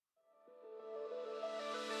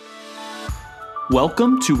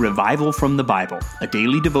Welcome to Revival from the Bible, a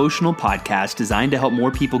daily devotional podcast designed to help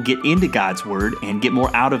more people get into God's Word and get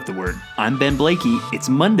more out of the Word. I'm Ben Blakey. It's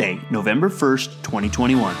Monday, November 1st,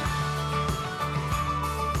 2021.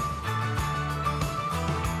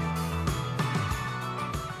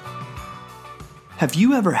 Have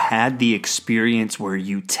you ever had the experience where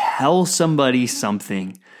you tell somebody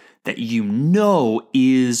something that you know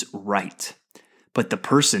is right, but the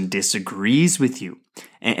person disagrees with you?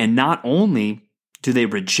 And not only do they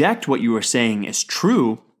reject what you are saying as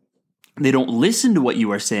true, they don't listen to what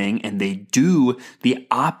you are saying, and they do the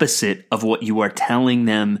opposite of what you are telling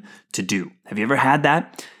them to do. Have you ever had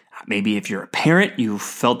that? Maybe if you're a parent, you've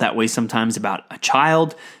felt that way sometimes about a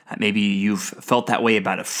child. Maybe you've felt that way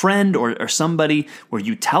about a friend or somebody where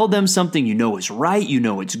you tell them something you know is right, you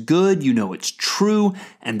know it's good, you know it's true,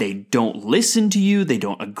 and they don't listen to you, they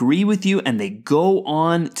don't agree with you, and they go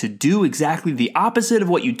on to do exactly the opposite of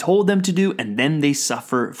what you told them to do, and then they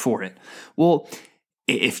suffer for it. Well,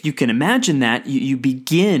 if you can imagine that, you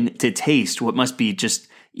begin to taste what must be just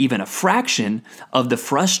even a fraction of the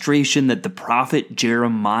frustration that the prophet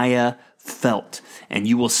Jeremiah felt. And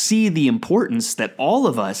you will see the importance that all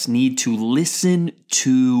of us need to listen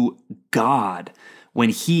to God when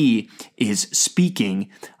He is speaking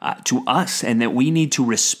to us, and that we need to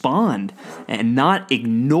respond and not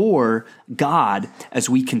ignore God as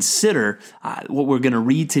we consider what we're going to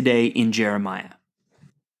read today in Jeremiah.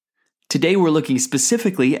 Today we're looking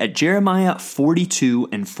specifically at Jeremiah 42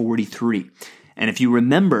 and 43. And if you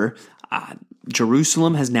remember,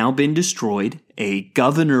 Jerusalem has now been destroyed. A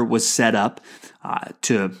governor was set up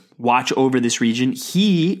to watch over this region.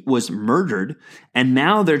 He was murdered, and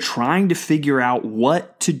now they're trying to figure out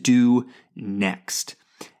what to do next.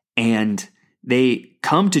 And they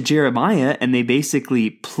come to Jeremiah, and they basically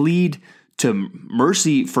plead to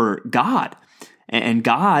mercy for God. And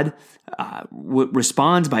God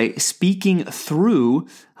responds by speaking through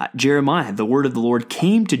Jeremiah. The word of the Lord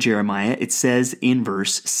came to Jeremiah, it says in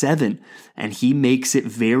verse 7, and He makes it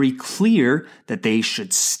very clear that they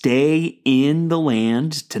should stay in the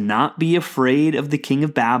land, to not be afraid of the king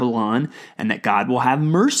of Babylon, and that God will have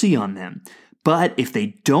mercy on them. But if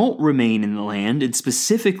they don't remain in the land, and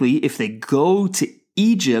specifically if they go to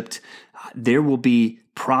Egypt, there will be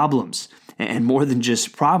problems. And more than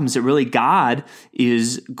just problems, that really God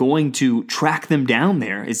is going to track them down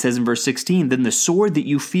there. It says in verse 16, then the sword that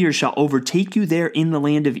you fear shall overtake you there in the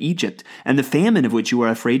land of Egypt, and the famine of which you are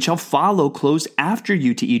afraid shall follow close after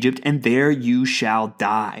you to Egypt, and there you shall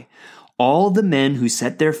die. All the men who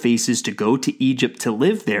set their faces to go to Egypt to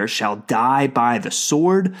live there shall die by the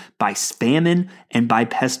sword, by famine, and by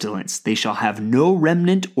pestilence. They shall have no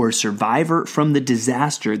remnant or survivor from the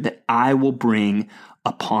disaster that I will bring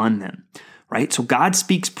upon them. Right? So God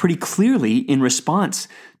speaks pretty clearly in response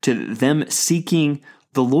to them seeking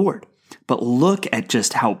the Lord. But look at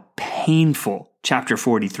just how painful chapter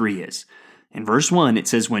 43 is. In verse 1, it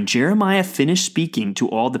says, when Jeremiah finished speaking to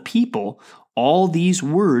all the people, all these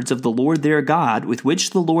words of the Lord their God, with which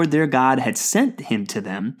the Lord their God had sent him to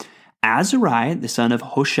them, Azariah, the son of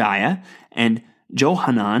Hoshea, and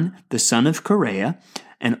Johanan, the son of Kareah,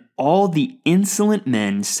 and all the insolent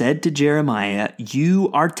men said to Jeremiah,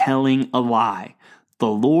 you are telling a lie.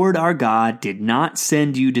 The Lord our God did not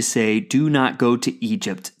send you to say, do not go to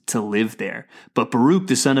Egypt to live there. But Baruch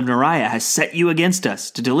the son of Neriah has set you against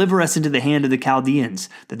us to deliver us into the hand of the Chaldeans,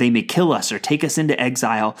 that they may kill us or take us into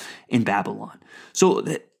exile in Babylon. So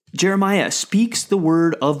Jeremiah speaks the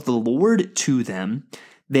word of the Lord to them.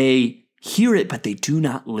 They hear it, but they do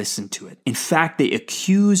not listen to it. In fact, they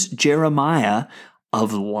accuse Jeremiah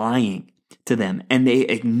of lying to them, and they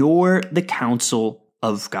ignore the counsel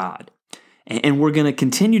of God. And we're going to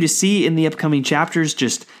continue to see in the upcoming chapters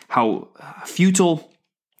just how futile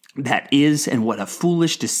that is and what a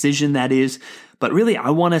foolish decision that is. But really,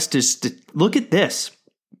 I want us to look at this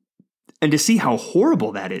and to see how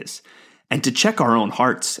horrible that is, and to check our own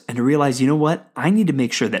hearts and to realize, you know what? I need to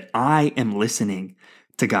make sure that I am listening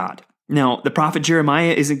to God. Now, the prophet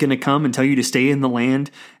Jeremiah isn't going to come and tell you to stay in the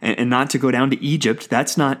land and not to go down to Egypt.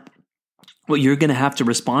 That's not what you're going to have to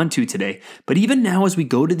respond to today. But even now, as we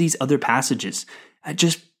go to these other passages,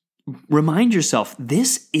 just remind yourself,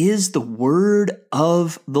 this is the word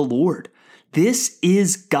of the Lord. This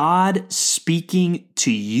is God speaking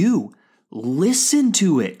to you. Listen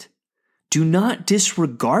to it. Do not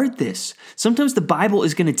disregard this. Sometimes the Bible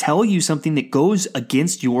is going to tell you something that goes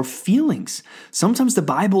against your feelings. Sometimes the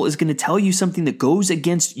Bible is going to tell you something that goes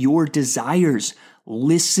against your desires.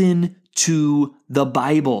 Listen to the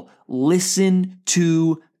Bible. Listen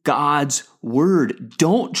to God's word.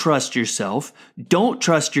 Don't trust yourself. Don't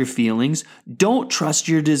trust your feelings. Don't trust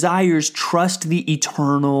your desires. Trust the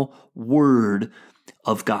eternal word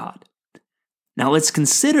of God. Now let's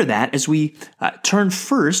consider that as we turn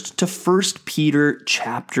first to 1 Peter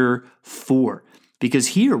chapter 4, because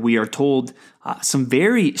here we are told some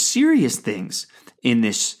very serious things in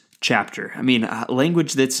this chapter. I mean,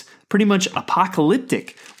 language that's pretty much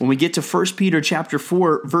apocalyptic. When we get to 1 Peter chapter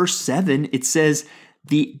 4, verse 7, it says,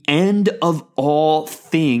 "The end of all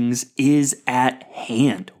things is at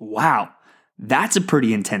hand." Wow, that's a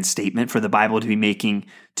pretty intense statement for the Bible to be making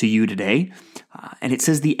to you today. And it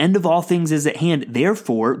says, "The end of all things is at hand.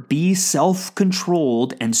 Therefore, be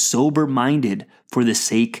self-controlled and sober-minded for the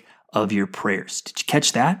sake of your prayers." Did you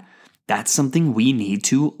catch that? That's something we need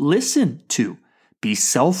to listen to. Be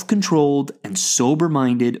self-controlled and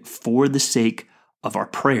sober-minded for the sake of our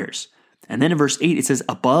prayers. And then in verse 8, it says,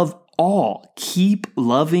 "Above all, keep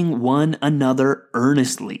loving one another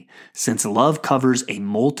earnestly, since love covers a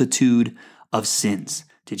multitude of sins."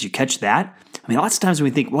 Did you catch that? I mean, lots of times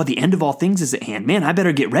when we think, well, the end of all things is at hand, man, I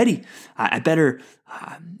better get ready. I better,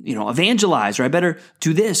 evangelize, or I better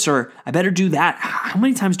do this, or I better do that. How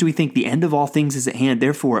many times do we think the end of all things is at hand?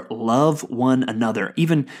 Therefore, love one another.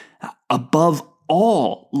 Even above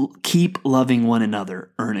all, keep loving one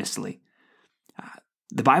another earnestly.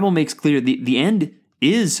 The Bible makes clear the end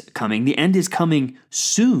is coming. The end is coming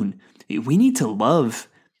soon. We need to love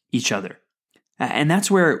each other. And that's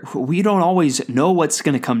where we don't always know what's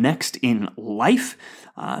going to come next in life.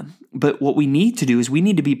 But what we need to do is we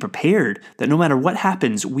need to be prepared that no matter what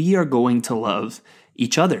happens, we are going to love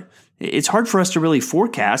each other. It's hard for us to really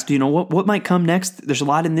forecast, what might come next. There's a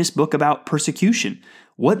lot in this book about persecution.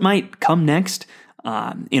 What might come next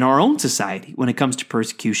in our own society when it comes to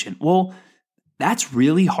persecution? Well, that's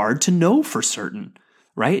really hard to know for certain.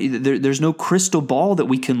 Right? There's no crystal ball that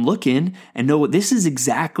we can look in and know this is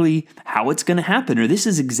exactly how it's going to happen, or this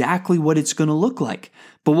is exactly what it's going to look like.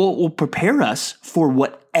 But what will prepare us for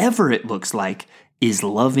whatever it looks like is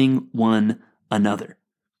loving one another.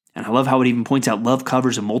 And I love how it even points out love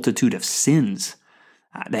covers a multitude of sins.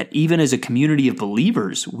 That even as a community of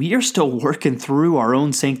believers, we are still working through our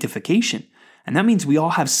own sanctification. And that means we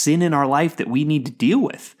all have sin in our life that we need to deal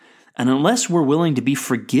with. And unless we're willing to be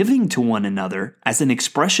forgiving to one another as an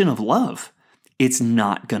expression of love, it's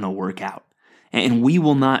not going to work out. And we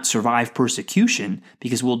will not survive persecution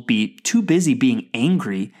because we'll be too busy being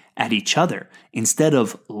angry at each other instead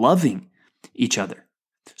of loving each other.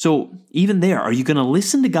 So even there, are you going to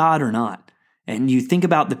listen to God or not? And you think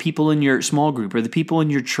about the people in your small group or the people in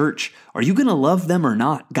your church. Are you going to love them or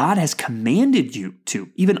not? God has commanded you to,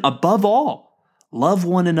 even above all, love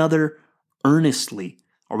one another earnestly.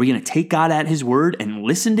 Are we going to take God at his word and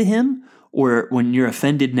listen to him? Or when you're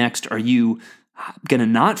offended next, are you going to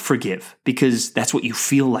not forgive because that's what you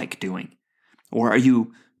feel like doing? Or are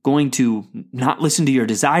you going to not listen to your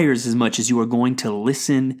desires as much as you are going to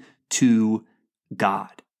listen to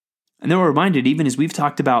God? And then we're reminded, even as we've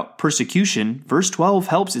talked about persecution, verse 12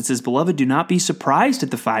 helps. It says, "Beloved, do not be surprised at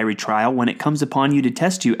the fiery trial when it comes upon you to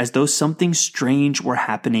test you, as though something strange were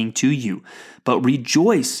happening to you. But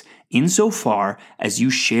rejoice insofar as you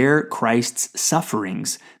share Christ's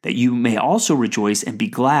sufferings, that you may also rejoice and be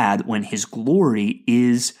glad when his glory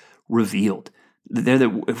is revealed."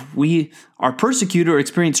 If we are persecuted or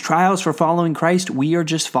experience trials for following Christ, we are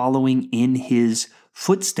just following in his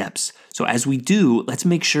footsteps. So as we do, let's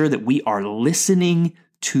make sure that we are listening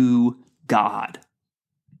to God.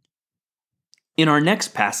 In our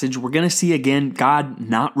next passage, we're going to see again God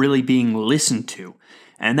not really being listened to.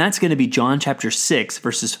 And that's going to be John chapter 6,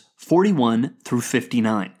 verses 41 through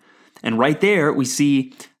 59. And right there, we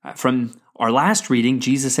see from our last reading,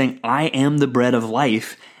 Jesus saying, "I am the bread of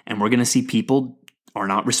life." And we're going to see people are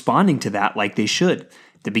not responding to that like they should.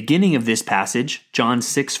 The beginning of this passage, John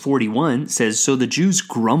 6:41, says, "So the Jews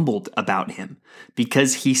grumbled about him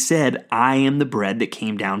because he said, 'I am the bread that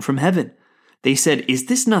came down from heaven.' They said, 'Is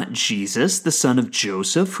this not Jesus, the son of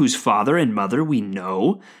Joseph, whose father and mother we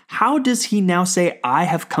know? How does he now say, 'I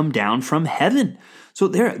have come down from heaven'?" So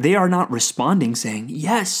they are not responding, saying,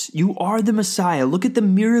 "Yes, you are the Messiah. Look at the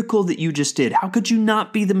miracle that you just did. How could you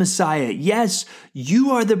not be the Messiah? Yes, you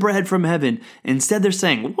are the bread from heaven." Instead, they're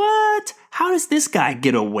saying, "What? How does this guy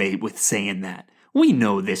get away with saying that? We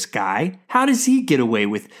know this guy. How does he get away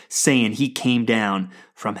with saying he came down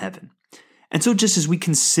from heaven?" And so just as we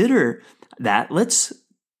consider that, let's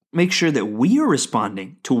make sure that we are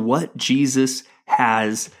responding to what Jesus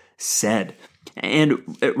has said.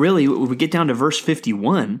 And really, we get down to verse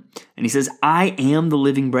 51, and he says, I am the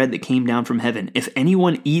living bread that came down from heaven. If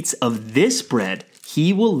anyone eats of this bread,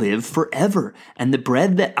 he will live forever. And the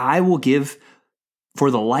bread that I will give for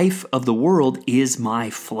the life of the world is my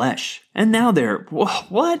flesh. And now they're,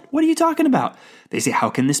 what? What are you talking about? They say, how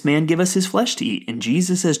can this man give us his flesh to eat? And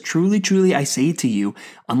Jesus says, truly, truly, I say to you,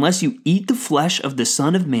 unless you eat the flesh of the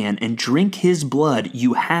Son of Man and drink his blood,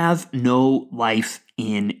 you have no life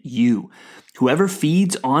in you. Whoever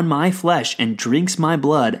feeds on my flesh and drinks my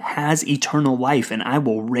blood has eternal life, and I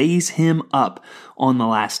will raise him up on the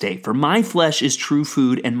last day. For my flesh is true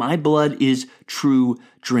food, and my blood is true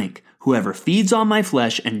drink. Whoever feeds on my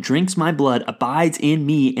flesh and drinks my blood abides in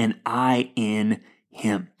me, and I in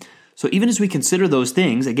him. So even as we consider those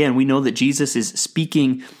things, again, we know that Jesus is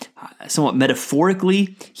speaking somewhat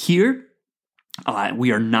metaphorically here.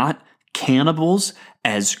 We are not cannibals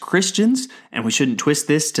as Christians, and we shouldn't twist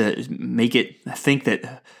this to make it think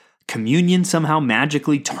that communion somehow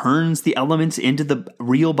magically turns the elements into the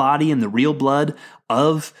real body and the real blood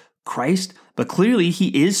of Christ. But clearly,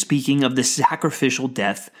 he is speaking of the sacrificial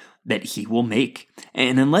death that he will make.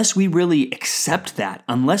 And unless we really accept that,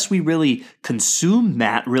 unless we really consume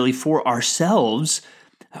that really for ourselves,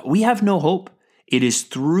 we have no hope. It is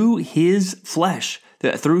through his flesh,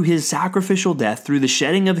 through his sacrificial death, through the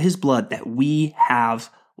shedding of his blood, that we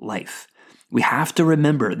have life. We have to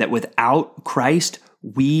remember that without Christ,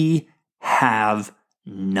 we have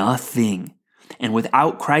nothing. And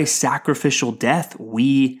without Christ's sacrificial death,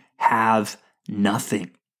 we have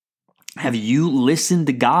nothing. Have you listened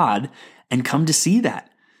to God and come to see that?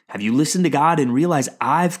 Have you listened to God and realized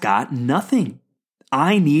I've got nothing?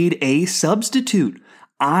 I need a substitute.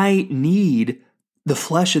 I need the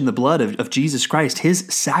flesh and the blood of Jesus Christ, his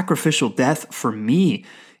sacrificial death for me,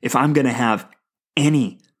 if I'm going to have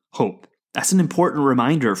any hope. That's an important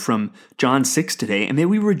reminder from John 6 today, and may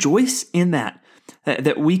we rejoice in that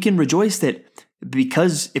we can rejoice that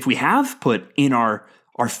because if we have put in our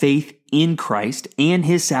faith in Christ and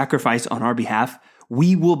his sacrifice on our behalf,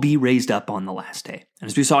 we will be raised up on the last day. And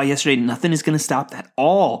as we saw yesterday, nothing is going to stop that.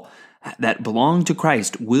 All that belong to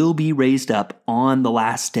Christ will be raised up on the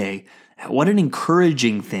last day. What an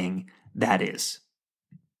encouraging thing that is.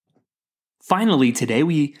 Finally, today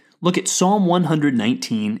we look at Psalm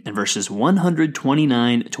 119 and verses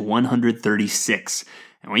 129 to 136.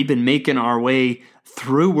 And we've been making our way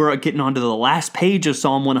through. We're getting onto the last page of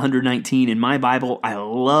Psalm 119 in my Bible. I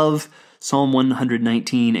love Psalm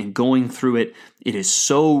 119 and going through it. It is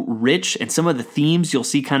so rich, and some of the themes you'll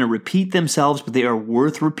see kind of repeat themselves, but they are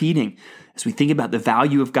worth repeating as we think about the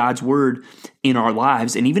value of God's word in our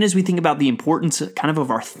lives. And even as we think about the importance kind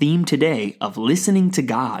of our theme today of listening to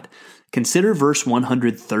God, consider verse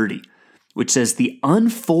 130, which says, the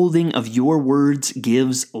unfolding of your words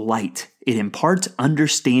gives light. It imparts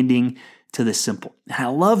understanding to the simple. And I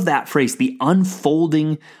love that phrase, the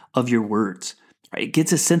unfolding of your words. Right? It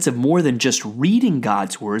gets a sense of more than just reading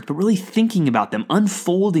God's words, but really thinking about them,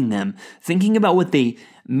 unfolding them, thinking about what they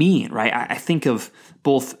mean, right? I think of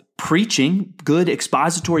both preaching, good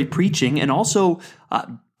expository preaching, and also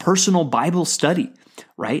personal Bible study,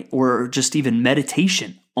 right? Or just even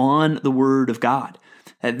meditation on the Word of God.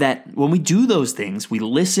 That when we do those things, we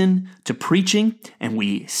listen to preaching and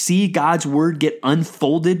we see God's word get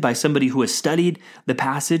unfolded by somebody who has studied the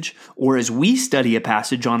passage, or as we study a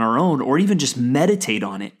passage on our own, or even just meditate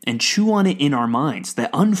on it and chew on it in our minds.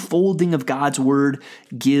 The unfolding of God's word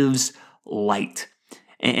gives light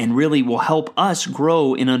and really will help us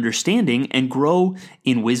grow in understanding and grow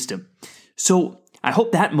in wisdom. So I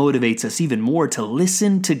hope that motivates us even more to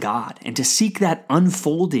listen to God and to seek that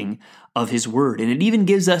unfolding of his word. And it even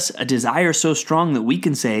gives us a desire so strong that we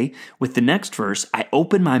can say with the next verse, I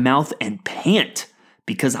open my mouth and pant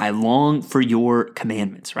because I long for your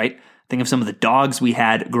commandments, right? Think of some of the dogs we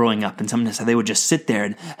had growing up, and sometimes they would just sit there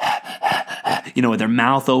and, with their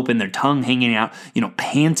mouth open, their tongue hanging out,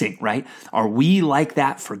 panting, right? Are we like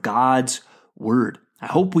that for God's word? I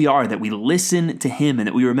hope we are, that we listen to him and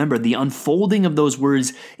that we remember the unfolding of those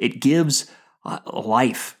words. It gives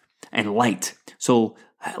life and light. So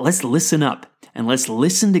let's listen up and let's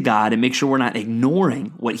listen to God and make sure we're not ignoring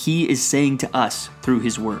what he is saying to us through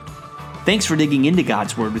his word. Thanks for digging into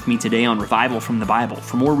God's word with me today on Revival from the Bible.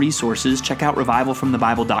 For more resources, check out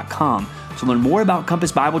revivalfromthebible.com. To learn more about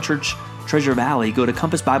Compass Bible Church, Treasure Valley, go to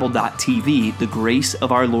compassbible.tv. The grace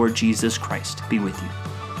of our Lord Jesus Christ be with you.